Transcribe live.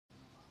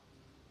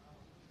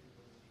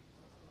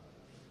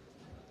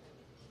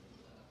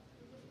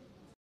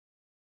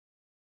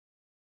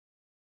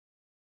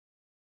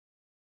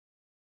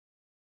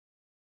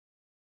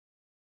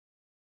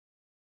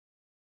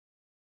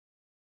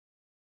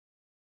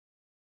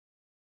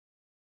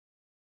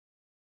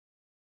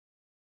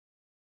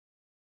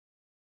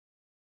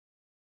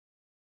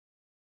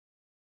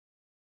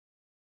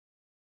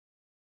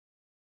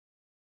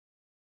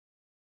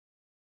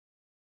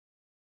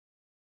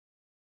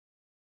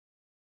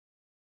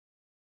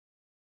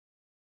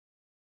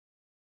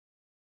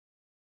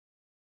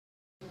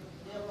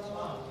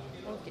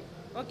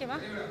ஓகேவா?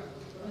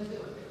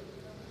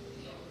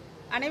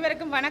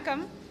 அனைவருக்கும்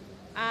வணக்கம்.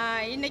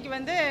 இன்னைக்கு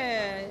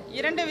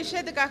இரண்டு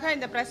விஷயத்துக்காக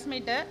இந்த ப்ரெஸ்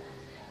மீட்டு.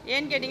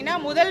 ஏன்னு கேட்டிங்கன்னா,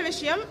 முதல்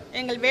விஷயம்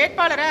எங்கள்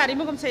வேட்பாளரை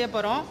அறிமுகம் செய்ய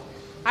போகிறோம்.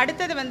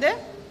 அடுத்தது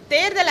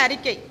தேர்தல்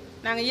அறிக்கை.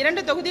 நாங்கள்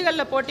 2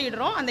 தொகுதிகளில்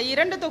போட்டியிடுறோம். அந்த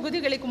 2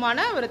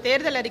 தொகுதிகளுக்குமான ஒரு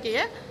தேர்தல்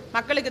அறிக்கையை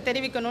மக்களுக்கு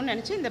தெரிவிக்கணும்னு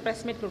நினச்சி இந்த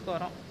ப்ரெஸ் மீட் கொடுக்க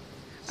வரோம்.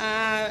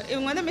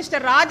 இவங்க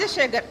மிஸ்டர்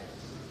ராஜசேகர்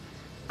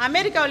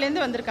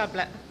அமெரிக்காவிலேருந்து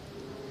வந்திருக்காப்புல.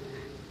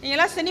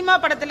 நீங்களாம் சினிமா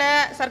படத்தில்,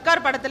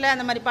 சர்க்கார் படத்தில்,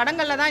 அந்த மாதிரி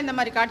படங்களில் தான் இந்த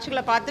மாதிரி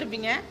காட்சிகளை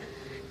பார்த்துருப்பீங்க.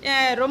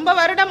 ரொம்ப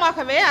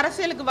வருடமாகவே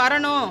அரசியலுக்கு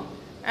வரணும்,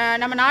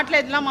 நம்ம நாட்டில்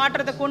இதெல்லாம்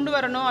மாற்றத்தை கொண்டு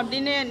வரணும்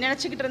அப்படின்னு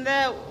நினச்சிக்கிட்டு இருந்த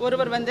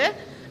ஒருவர்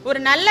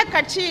ஒரு நல்ல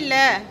கட்சி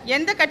இல்லை,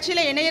 எந்த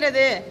கட்சியில்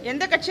இணையிறது,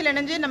 எந்த கட்சியில்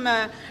இணைஞ்சு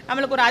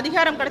நம்மளுக்கு ஒரு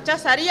அதிகாரம் கிடைச்சா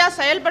சரியாக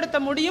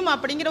செயல்படுத்த முடியும்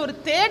அப்படிங்கிற ஒரு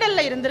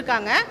தேடலில்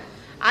இருந்திருக்காங்க.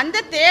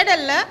 அந்த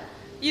தேடலில்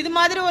இது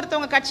மாதிரி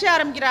ஒருத்தவங்க கட்சி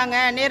ஆரம்பிக்கிறாங்க,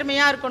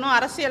 நேர்மையாக இருக்கணும்,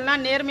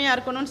 அரசியல்லாம் நேர்மையாக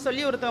இருக்கணும்னு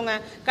சொல்லி ஒருத்தவங்க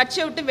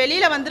கட்சியை விட்டு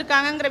வெளியில்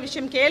வந்திருக்காங்கங்கிற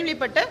விஷயம்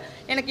கேள்விப்பட்டு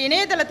எனக்கு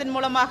இணையதளத்தின்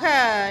மூலமாக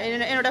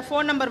என்னோடய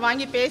ஃபோன் நம்பர்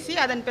வாங்கி பேசி,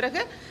 அதன்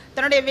பிறகு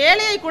தன்னுடைய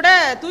வேலையை கூட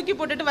தூக்கி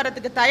போட்டுட்டு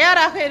வரத்துக்கு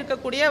தயாராக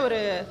இருக்கக்கூடிய ஒரு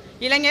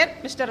இளைஞர்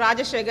மிஸ்டர்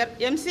ராஜசேகர்.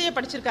 எம்சிஏ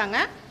படிச்சிருக்காங்க.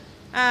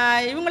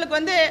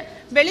 இவங்களுக்கு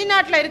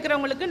வெளிநாட்டில்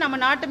இருக்கிறவங்களுக்கு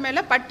நம்ம நாட்டு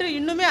மேலே பற்று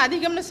இன்னுமே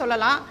அதிகம்னு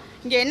சொல்லலாம்.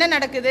 இங்கே என்ன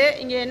நடக்குது,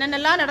 இங்கே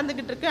என்னென்னலாம்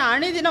நடந்துக்கிட்டு இருக்கு,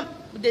 அனுதினம்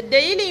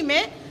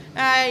டெய்லியுமே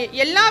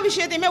எல்லா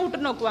விஷயத்தையுமே உற்று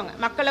நோக்குவாங்க.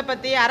 மக்களை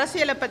பற்றி,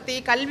 அரசியலை பற்றி,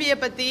 கல்வியை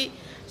பற்றி,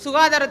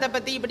 சுகாதாரத்தை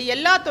பற்றி, இப்படி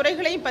எல்லா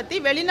துறைகளையும் பற்றி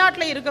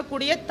வெளிநாட்டில்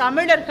இருக்கக்கூடிய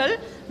தமிழர்கள்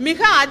மிக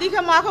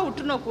அதிகமாக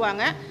உற்று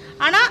நோக்குவாங்க.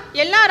 ஆனால்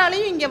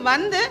எல்லாராலையும் இங்கே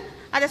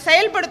அதை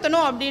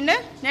செயல்படுத்தணும் அப்படின்னு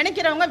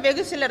நினைக்கிறவங்க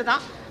வெகு சிலர்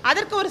தான்.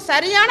 அதற்கு ஒரு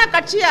சரியான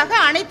கட்சியாக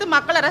அனைத்து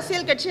மக்கள்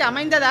அரசியல் கட்சி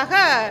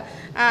அமைந்ததாக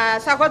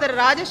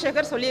சகோதரர்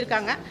ராஜசேகர்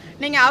சொல்லியிருக்காங்க.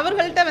 நீங்கள்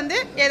அவர்கள்ட்ட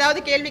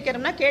ஏதாவது கேள்வி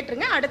கேட்கணும்னா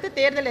கேட்டுருங்க. அடுத்து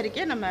தேர்தல்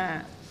அறிக்கையை நம்ம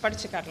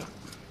படித்து காட்டலாம்.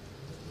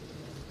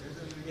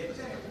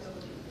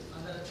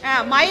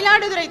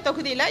 மயிலாடுதுறை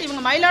தொகுதியில்,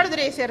 இவங்க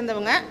மயிலாடுதுறையை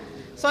சேர்ந்தவங்க,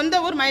 சொந்த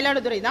ஊர்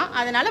மயிலாடுதுறை தான்.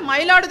 அதனால்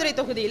மயிலாடுதுறை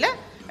தொகுதியில்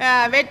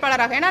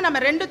வேட்பாளராக, ஏன்னா நம்ம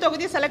 2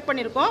 தொகுதி செலக்ட்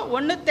பண்ணியிருக்கோம்.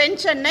 ஒன்று தென்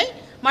சென்னை,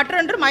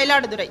 மற்றொன்று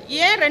மயிலாடுதுறை.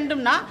 ஏன்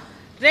ரெண்டும்னா,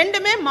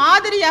 ரெண்டுமே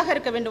மாதிரியாக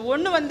இருக்க வேண்டும்.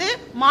 ஒன்று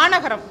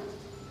மாநகரம்,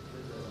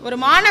 ஒரு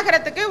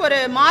மாநகரத்துக்கு ஒரு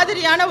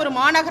மாதிரியான ஒரு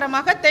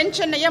மாநகரமாக தென்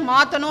சென்னையை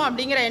மாற்றணும்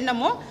அப்படிங்கிற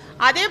எண்ணமும்,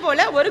 அதே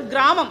போல் ஒரு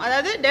கிராமம்,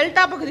 அதாவது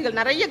டெல்டா பகுதிகள்,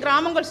 நிறைய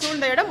கிராமங்கள்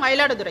சூழ்ந்த இடம்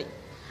மயிலாடுதுறை.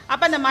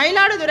 அப்போ அந்த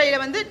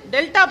மயிலாடுதுறையில்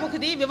டெல்டா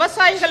பகுதி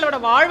விவசாயிகளோட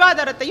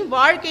வாழ்வாதாரத்தையும்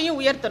வாழ்க்கையும்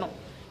உயர்த்தணும்.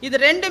 இது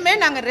ரெண்டுமே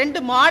நாங்கள் 2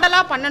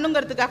 மாடலாக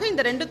பண்ணணுங்கிறதுக்காக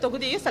இந்த 2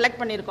 தொகுதியையும் செலக்ட்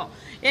பண்ணியிருக்கோம்.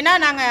 ஏன்னா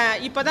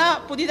நாங்கள் இப்போ தான்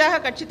புதிதாக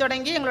கட்சி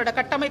தொடங்கி எங்களோட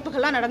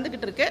கட்டமைப்புகள்லாம்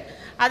நடந்துக்கிட்டு இருக்கு.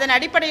 அதன்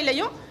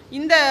அடிப்படையிலையும்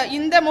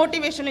இந்த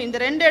மோட்டிவேஷனும் இந்த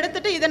 2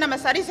 எடுத்துட்டு இதை நம்ம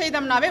சரி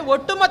செய்தோம்னாவே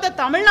ஒட்டுமொத்த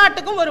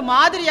தமிழ்நாட்டுக்கும் ஒரு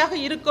மாதிரியாக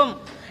இருக்கும்.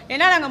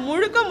 ஏன்னா நாங்கள்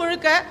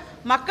முழுக்க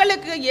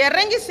மக்களுக்கு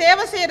இறங்கி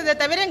சேவை செய்கிறத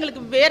தவிர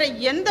எங்களுக்கு வேறு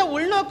எந்த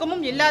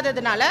உள்நோக்கமும்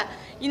இல்லாததுனால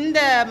இந்த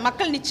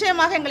மக்கள்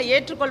நிச்சயமாக எங்களை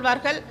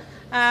ஏற்றுக்கொள்வார்கள்.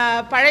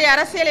 பழைய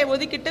அரசியலை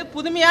ஒதுக்கிட்டு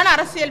புதுமையான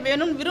அரசியல்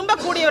வேணும்னு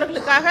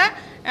விரும்பக்கூடியவர்களுக்காக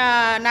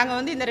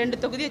நாங்கள் இந்த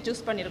 2 தொகுதியை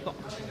சூஸ் பண்ணியிருக்கோம்.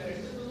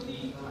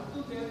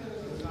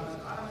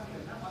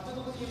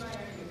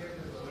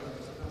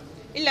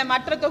 இல்லை,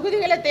 மற்ற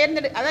தொகுதிகளை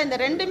அதான் இந்த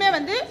ரெண்டுமே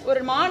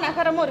ஒரு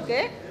மாநகரமும்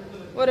இருக்குது,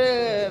 ஒரு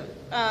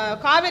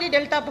காவிரி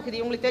டெல்டா பகுதி.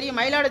 உங்களுக்கு தெரியும்,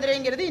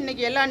 மயிலாடுதுறைங்கிறது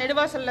இன்றைக்கி எல்லா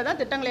நெடுவாசலில் தான்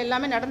திட்டங்கள்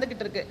எல்லாமே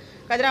நடந்துக்கிட்டு இருக்குது.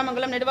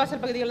 கதிராமங்கலம்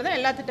நெடுவாசல் பகுதிகளில் தான்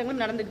எல்லா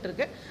திட்டங்களும் நடந்துக்கிட்டு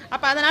இருக்குது.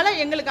 அப்போ அதனால்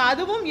எங்களுக்கு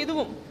அதுவும்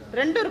இதுவும்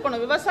 2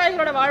 இருக்கணும்.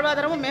 விவசாயிகளோட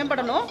வாழ்வாதாரமும்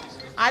மேம்படணும்,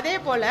 அதே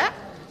போல்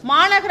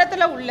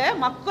மாநகரத்தில் உள்ள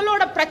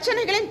மக்களோட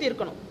பிரச்சனைகளையும்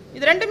தீர்க்கணும்.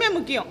 இது 2மே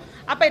முக்கியம்.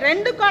 அப்போ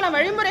 2க்கான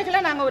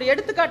வழிமுறைகளை நாங்கள் ஒரு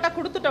எடுத்துக்காட்டாக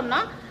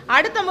கொடுத்துட்டோம்னா,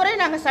 அடுத்த முறை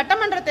நாங்கள்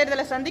சட்டமன்ற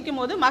தேர்தலை சந்திக்கும்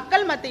போது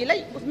மக்கள் மத்தியில்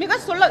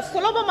மிக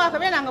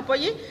சுலபமாகவே நாங்கள்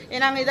போய்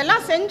நாங்கள்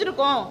இதெல்லாம்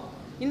செஞ்சுருக்கோம்,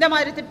 இந்த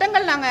மாதிரி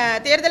திட்டங்கள்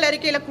நாங்கள் தேர்தல்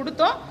அறிக்கையில்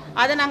கொடுத்தோம்,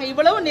 அதை நாங்கள்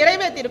இவ்வளவு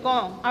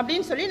நிறைவேற்றிருக்கோம்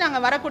அப்படின்னு சொல்லி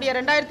நாங்கள் வரக்கூடிய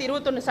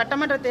 2021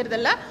 சட்டமன்ற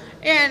தேர்தலில்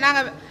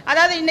நாங்கள்,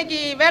 அதாவது இன்றைக்கி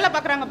வேலை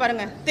பார்க்குறாங்க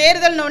பாருங்கள்,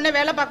 தேர்தல்னு ஒன்று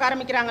வேலை பார்க்க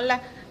ஆரம்பிக்கிறாங்கல்ல,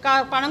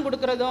 பணம்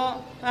கொடுக்குறதும்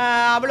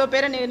அவ்வளோ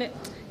பேரை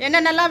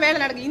என்னென்னலாம் வேலை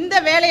நடக்குது, இந்த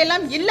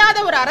வேலையெல்லாம் இல்லாத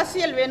ஒரு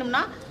அரசியல்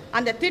வேணும்னா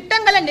அந்த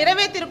திட்டங்களை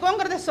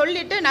நிறைவேற்றிருக்கோங்கிறத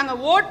சொல்லிட்டு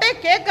நாங்கள் ஓட்டே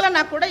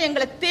கேட்கலன்னா கூட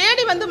எங்களை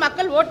தேடி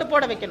மக்கள் ஓட்டு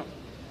போட வைக்கணும்.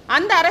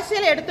 அந்த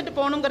அரசியலை எடுத்துகிட்டு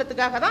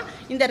போகணுங்கிறதுக்காக தான்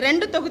இந்த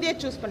 2 தொகுதியை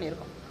சூஸ்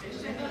பண்ணியிருக்கோம்.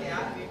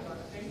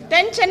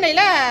 தென்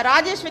சென்னையில்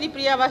ராஜேஸ்வரி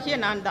பிரியாவாகிய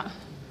நான் தான்.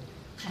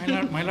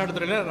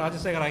 மயிலாடுதுறையில்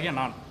ராஜசேகர் ஆகிய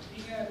நான்.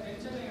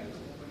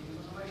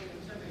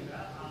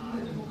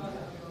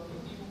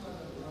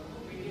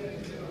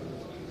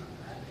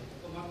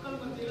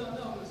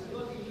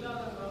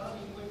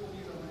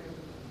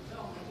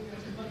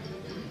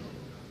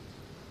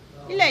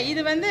 இல்லை,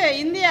 இது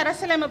இந்திய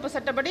அரசியலமைப்பு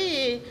சட்டப்படி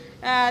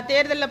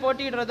தேர்தலில்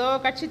போட்டியிடுறதோ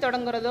கட்சி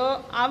தொடங்குறதோ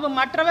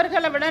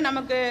மற்றவர்களை விட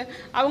நமக்கு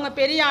அவங்க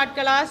பெரிய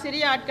ஆட்களா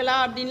சிறிய ஆட்களா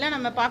அப்படின்லாம்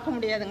நம்ம பார்க்க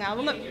முடியாதுங்க.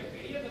 அவங்க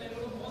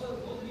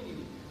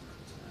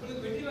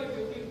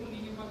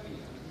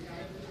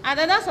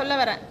அதை தான் சொல்ல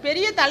வரேன்.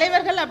 பெரிய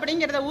தலைவர்கள்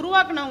அப்படிங்கிறத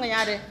உருவாக்குனவங்க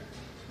யாரு?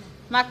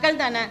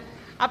 மக்கள் தானே.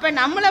 அப்போ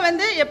நம்மளை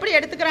வந்து எப்படி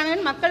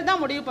எடுத்துக்கிறாங்கன்னு மக்கள்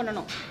தான் முடிவு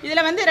பண்ணணும்.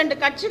 இதில் வந்து 2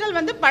 கட்சிகள்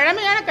வந்து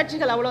பழமையான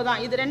கட்சிகள்,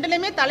 அவ்வளோதான். இது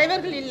 2லையுமே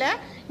தலைவர்கள் இல்லை.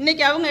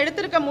 இன்றைக்கி அவங்க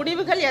எடுத்திருக்க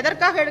முடிவுகள்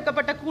எதற்காக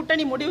எடுக்கப்பட்ட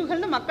கூட்டணி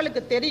முடிவுகள்னு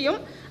மக்களுக்கு தெரியும்.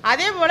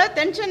 அதே போல்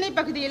தென் சென்னை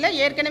பகுதியில்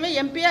ஏற்கனவே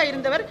எம்பியாக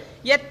இருந்தவர்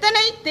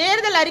எத்தனை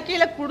தேர்தல்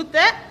அறிக்கையில் கொடுத்த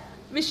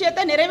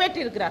விஷயத்தை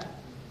நிறைவேற்றியிருக்கிறார்,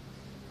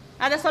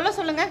 அதை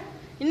சொல்லுங்கள்.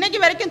 இன்றைக்கி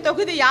வரைக்கும்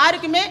தொகுதி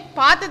யாருக்குமே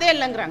பார்த்ததே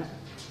இல்லைங்கிறாங்க.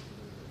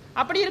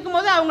 அப்படி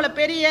இருக்கும்போது அவங்கள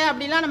பெரிய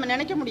அப்படிலாம் நம்ம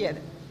நினைக்க முடியாது.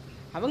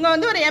 அவங்க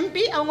வந்து ஒரு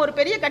எம்பி, அவங்க ஒரு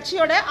பெரிய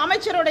கட்சியோட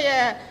அமைச்சருடைய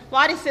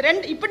வாரிசு.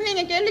 இப்படி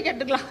நீங்கள் கேள்வி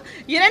கேட்டுக்கலாம்.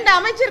 2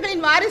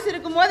 அமைச்சர்களின் வாரிசு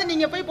இருக்கும்போது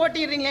நீங்கள் போய்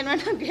போட்டிடுறீங்களேன்னு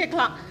வேணால்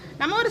கேட்கலாம்.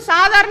 நம்ம ஒரு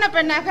சாதாரண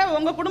பெண்ணாக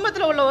உங்கள்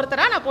குடும்பத்தில் உள்ள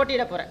ஒருத்தராக நான்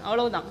போட்டியிட போகிறேன்,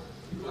 அவ்வளவுதான்.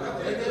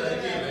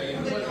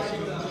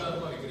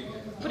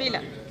 புரியல.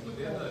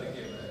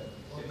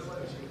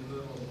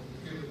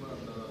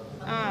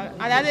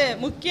 அதாவது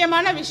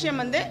முக்கியமான விஷயம்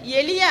வந்து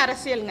எளிய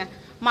அரசியலுங்க.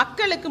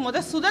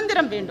 மக்களுக்கு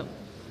சுதந்திரம் வேண்டும்.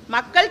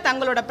 மக்கள்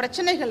தங்களோட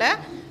பிரச்சனைகளை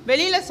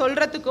வெளியில்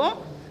சொல்கிறதுக்கும்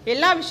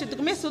எல்லா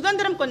விஷயத்துக்குமே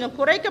சுதந்திரம் கொஞ்சம்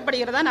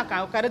குறைக்கப்படுகிறதா நான்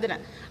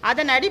கருதுகிறேன்.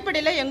 அதன்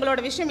அடிப்படையில் எங்களோட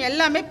விஷயம்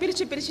எல்லாமே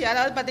பிரித்து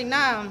அதாவது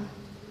பார்த்திங்கன்னா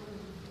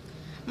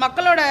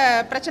மக்களோட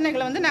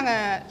பிரச்சனைகளை வந்து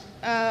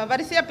நாங்கள்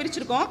வரிசையாக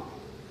பிரிச்சுருக்கோம்.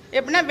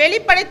 எப்படின்னா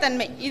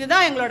வெளிப்படைத்தன்மை,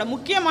 இதுதான் எங்களோட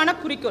முக்கியமான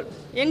குறிக்கோள்.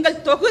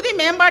 எங்கள் தொகுதி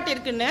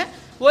மேம்பாட்டிற்குன்னு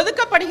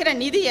ஒதுக்கப்படுகிற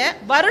நிதியை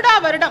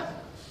வருடம்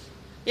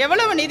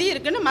எவ்வளவு நிதி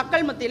இருக்குன்னு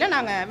மக்கள் மத்தியில்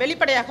நாங்கள்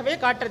வெளிப்படையாகவே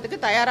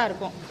காட்டுறதுக்கு தயாராக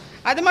இருக்கோம்.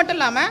 அது மட்டும்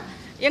இல்லாமல்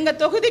எங்கள்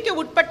தொகுதிக்கு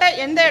உட்பட்ட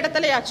எந்த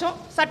இடத்துலையாச்சும்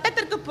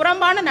சட்டத்திற்கு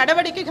புறம்பான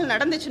நடவடிக்கைகள்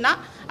நடந்துச்சுன்னா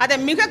அதை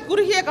மிக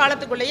குறுகிய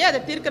காலத்துக்குள்ளேயே அதை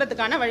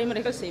தீர்க்கிறதுக்கான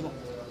வழிமுறைகள் செய்வோம்.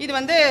 இது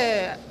வந்து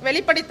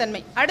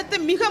வெளிப்படைத்தன்மை. அடுத்து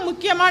மிக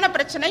முக்கியமான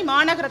பிரச்சனை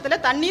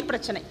மாநகரத்தில் தண்ணீர்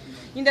பிரச்சனை.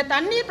 இந்த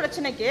தண்ணீர்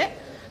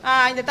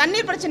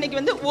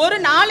பிரச்சனைக்கு வந்து ஒரு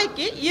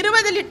நாளைக்கு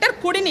 20 லிட்டர்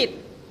குடிநீர்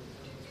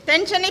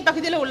தென் சென்னை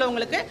பகுதியில்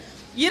உள்ளவங்களுக்கு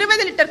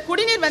 20 லிட்டர்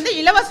குடிநீர் வந்து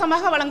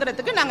இலவசமாக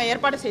வழங்குறதுக்கு நாங்கள்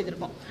ஏற்பாடு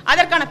செய்திருக்கோம்.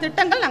 அதற்கான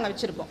திட்டங்கள் நாங்கள்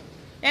வச்சுருக்கோம்.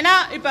 ஏன்னா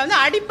இப்போ வந்து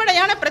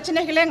அடிப்படையான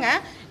பிரச்சனைகளேங்க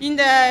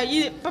இந்த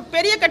இப்போ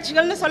பெரிய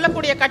கட்சிகள்னு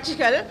சொல்லக்கூடிய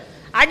கட்சிகள்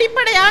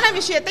அடிப்படையான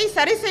விஷயத்தை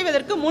சரி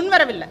செய்வதற்கு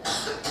முன்வரவில்லை.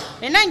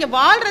 ஏன்னா இங்கே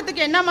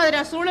வாழ்கிறதுக்கு என்ன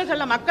மாதிரியான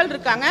சூழல்களில் மக்கள்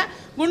இருக்காங்க,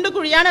 குண்டு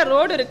குழியான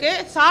ரோடு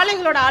இருக்குது,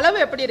 சாலைகளோட அளவு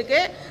எப்படி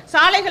இருக்குது,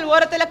 சாலைகள்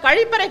ஓரத்தில்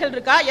கழிப்பறைகள்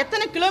இருக்கா,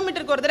 எத்தனை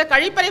கிலோமீட்டருக்கு ஒரு தடவை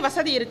கழிப்பறை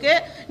வசதி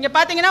இருக்குது. இங்கே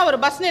பார்த்தீங்கன்னா ஒரு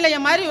பஸ்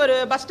நிலையம் மாதிரி ஒரு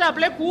பஸ்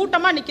ஸ்டாப்பில்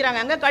கூட்டமாக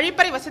நிற்கிறாங்க, அங்கே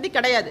கழிப்பறை வசதி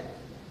கிடையாது.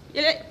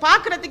 இல்லை,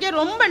 பார்க்குறதுக்கே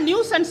ரொம்ப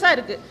நியூசன்ஸாக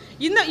இருக்குது.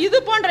 இது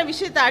போன்ற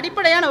விஷயத்தை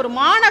அடிப்படையான ஒரு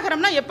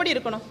மாநகரம்னா எப்படி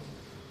இருக்கணும்?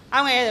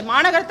 அவங்க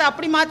மாநகரத்தை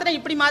அப்படி மாத்திரம்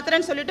இப்படி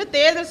மாத்திரன்னு சொல்லிட்டு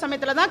தேர்தல்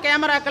சமயத்தில் தான்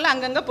கேமராக்கள்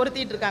அங்கங்கே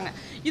பொருத்திட்டு இருக்காங்க.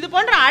 இது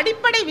போன்ற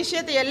அடிப்படை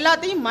விஷயத்தை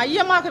எல்லாத்தையும்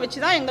மையமாக வச்சு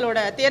தான் எங்களோட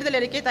தேர்தல்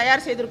அறிக்கையை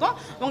தயார் செய்திருக்கோம்.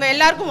 உங்கள்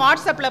எல்லாருக்கும்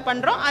வாட்ஸ்அப்பில்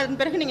பண்ணுறோம். அதன்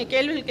பிறகு நீங்கள்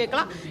கேள்விகள்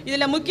கேட்கலாம்.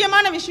 இதில்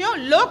முக்கியமான விஷயம்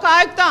லோக்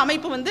ஆயுக்தா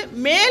அமைப்பு வந்து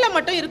மேலே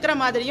மட்டும் இருக்கிற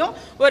மாதிரியும்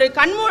ஒரு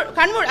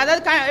கண்மூழ்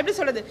அதாவது எப்படி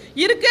சொல்கிறது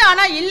இருக்குது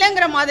ஆனால்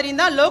இல்லைங்கிற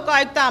மாதிரியும் தான் லோக்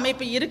ஆயுக்தா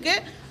அமைப்பு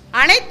இருக்குது.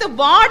 அனைத்து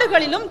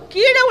வார்டுகளிலும்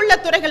கீழே உள்ள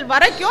துறைகள்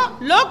வரைக்கும்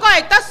லோக்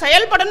ஆயுக்தா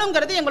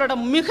செயல்படணுங்கிறது எங்களோட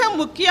மிக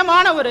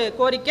முக்கியமான ஒரு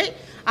கோரிக்கை.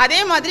 அதே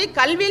மாதிரி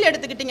கல்வியில்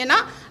எடுத்துக்கிட்டிங்கன்னா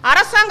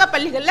அரசாங்க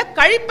பள்ளிகளில்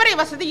கழிப்பறை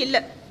வசதி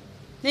இல்லை.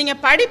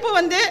 நீங்கள் படிப்பு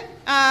வந்து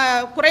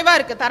குறைவாக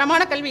இருக்குது,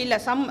 தரமான கல்வி இல்லை,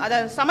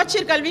 அதாவது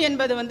சமச்சீர் கல்வி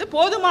என்பது வந்து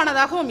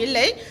போதுமானதாகவும்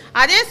இல்லை.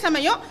 அதே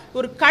சமயம்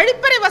ஒரு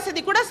கழிப்பறை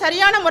வசதி கூட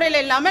சரியான முறையில்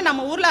இல்லாமல்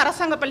நம்ம ஊரில்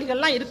அரசாங்க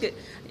பள்ளிகள்லாம் இருக்குது.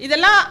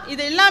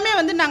 இது எல்லாமே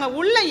வந்து நாங்கள்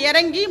உள்ளே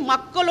இறங்கி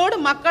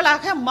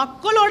மக்களாக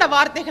மக்களோட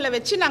வார்த்தைகளை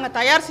வச்சு நாங்கள்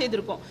தயார்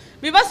செய்திருக்கோம்.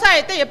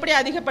 விவசாயத்தை எப்படி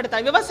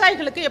அதிகப்படுத்த,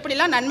 விவசாயிகளுக்கு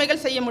எப்படிலாம்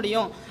நன்மைகள் செய்ய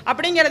முடியும்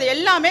அப்படிங்கிறது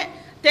எல்லாமே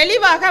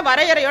தெளிவாக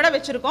வரையறையோடு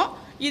வச்சுருக்கோம்.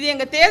 இது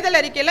எங்கள் தேர்தல்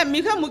அறிக்கையில்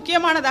மிக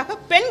முக்கியமானதாக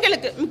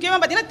பெண்களுக்கு, முக்கியமாக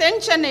பார்த்தீங்கன்னா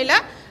தென் சென்னையில்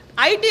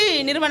ஐடி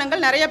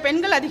நிறுவனங்கள் நிறைய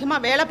பெண்கள்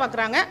அதிகமாக வேலை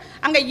பார்க்குறாங்க.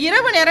 அங்கே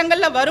இரவு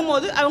நேரங்களில்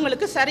வரும்போது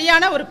அவங்களுக்கு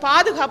சரியான ஒரு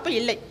பாதுகாப்பு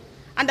இல்லை.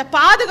 அந்த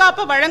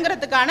பாதுகாப்பை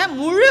வழங்குறதுக்கான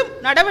முழு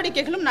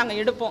நடவடிக்கைகளும்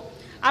நாங்கள் எடுப்போம்.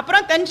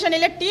 அப்புறம் தென்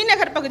சென்னையில் டி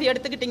நகர் பகுதி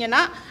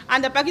எடுத்துக்கிட்டிங்கன்னா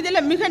அந்த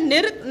பகுதியில் மிக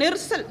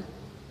நெரிசல்.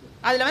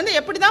 அதில் வந்து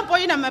எப்படி தான்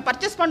போய் நம்ம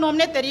பர்ச்சேஸ்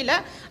பண்ணுவோம்னே தெரியல.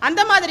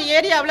 அந்த மாதிரி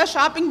ஏரியாவில்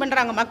ஷாப்பிங்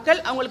பண்ணுறாங்க மக்கள்,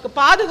 அவங்களுக்கு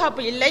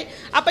பாதுகாப்பு இல்லை.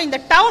 அப்போ இந்த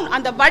டவுன்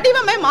அந்த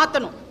வடிவமே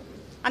மாற்றணும்.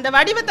 அந்த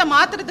வடிவத்தை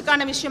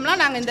மாற்றுறதுக்கான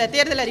விஷயம்லாம் நாங்கள் இந்த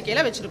தேர்தல்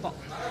அறிக்கையில் வச்சுருக்கோம்.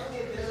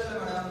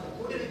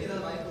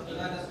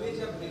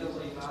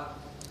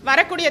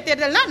 வரக்கூடிய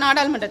தேர்தல்னா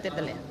நாடாளுமன்ற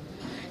தேர்தல்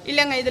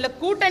இல்லைங்க. இதில்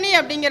கூட்டணி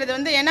அப்படிங்கிறது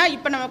வந்து ஏன்னா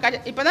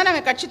இப்போ தான்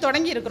நாங்கள் கட்சி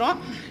தொடங்கி இருக்கிறோம்.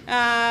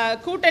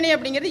 கூட்டணி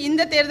அப்படிங்கிறது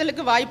இந்த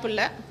தேர்தலுக்கு வாய்ப்பு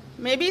இல்லை.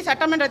 மேபி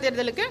சட்டமன்ற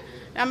தேர்தலுக்கு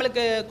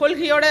நம்மளுக்கு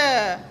கொள்கையோட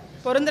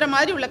பொருந்துகிற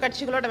மாதிரி உள்ள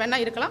கட்சிகளோட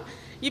வேணால் இருக்கலாம்.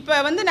 இப்போ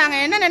வந்து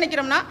நாங்கள் என்ன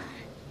நினைக்கிறோம்னா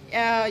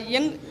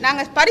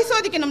நாங்கள்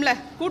பரிசோதிக்கணும்ல,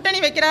 கூட்டணி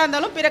வைக்கிறா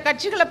இருந்தாலும் பிற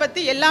கட்சிகளை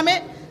பற்றி எல்லாமே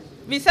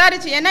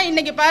விசாரிச்சு. ஏன்னா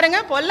இன்னைக்கு பாருங்க,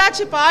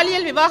 பொள்ளாச்சி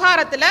பாலியல்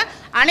விவகாரத்தில்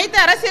அனைத்து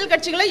அரசியல்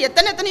கட்சிகளும்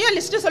எத்தனையோ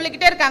லிஸ்ட்டு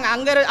சொல்லிக்கிட்டே இருக்காங்க.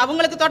 அங்கே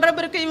அவங்களுக்கு தொடர்பு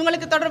இருக்குது,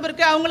 இவங்களுக்கு தொடர்பு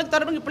இருக்குது, அவங்களுக்கு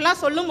தொடர்பு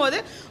இப்படிலாம் சொல்லும்போது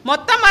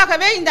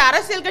மொத்தமாகவே இந்த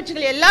அரசியல்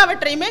கட்சிகள்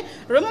எல்லாவற்றையுமே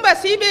ரொம்ப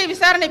சிபிஐ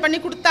விசாரணை பண்ணி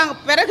கொடுத்தாங்க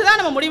பிறகுதான்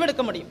நம்ம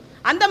முடிவெடுக்க முடியும்.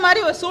 அந்த மாதிரி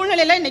ஒரு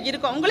சூழ்நிலையில் இன்னைக்கு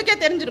இருக்கும். உங்களுக்கே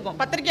தெரிஞ்சிருக்கும்,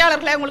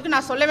 பத்திரிகையாளர்களை உங்களுக்கு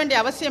நான் சொல்ல வேண்டிய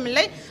அவசியம்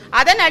இல்லை.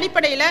 அதன்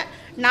அடிப்படையில்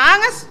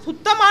நாங்கள்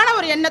சுத்தமான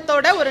ஒரு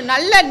எண்ணத்தோட ஒரு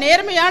நல்ல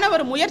நேர்மையான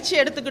ஒரு முயற்சி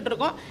எடுத்துக்கிட்டு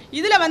இருக்கோம்.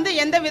 இதில் வந்து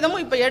எந்த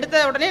விதமும் இப்போ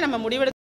எடுத்த உடனே நம்ம முடிவெடுக்க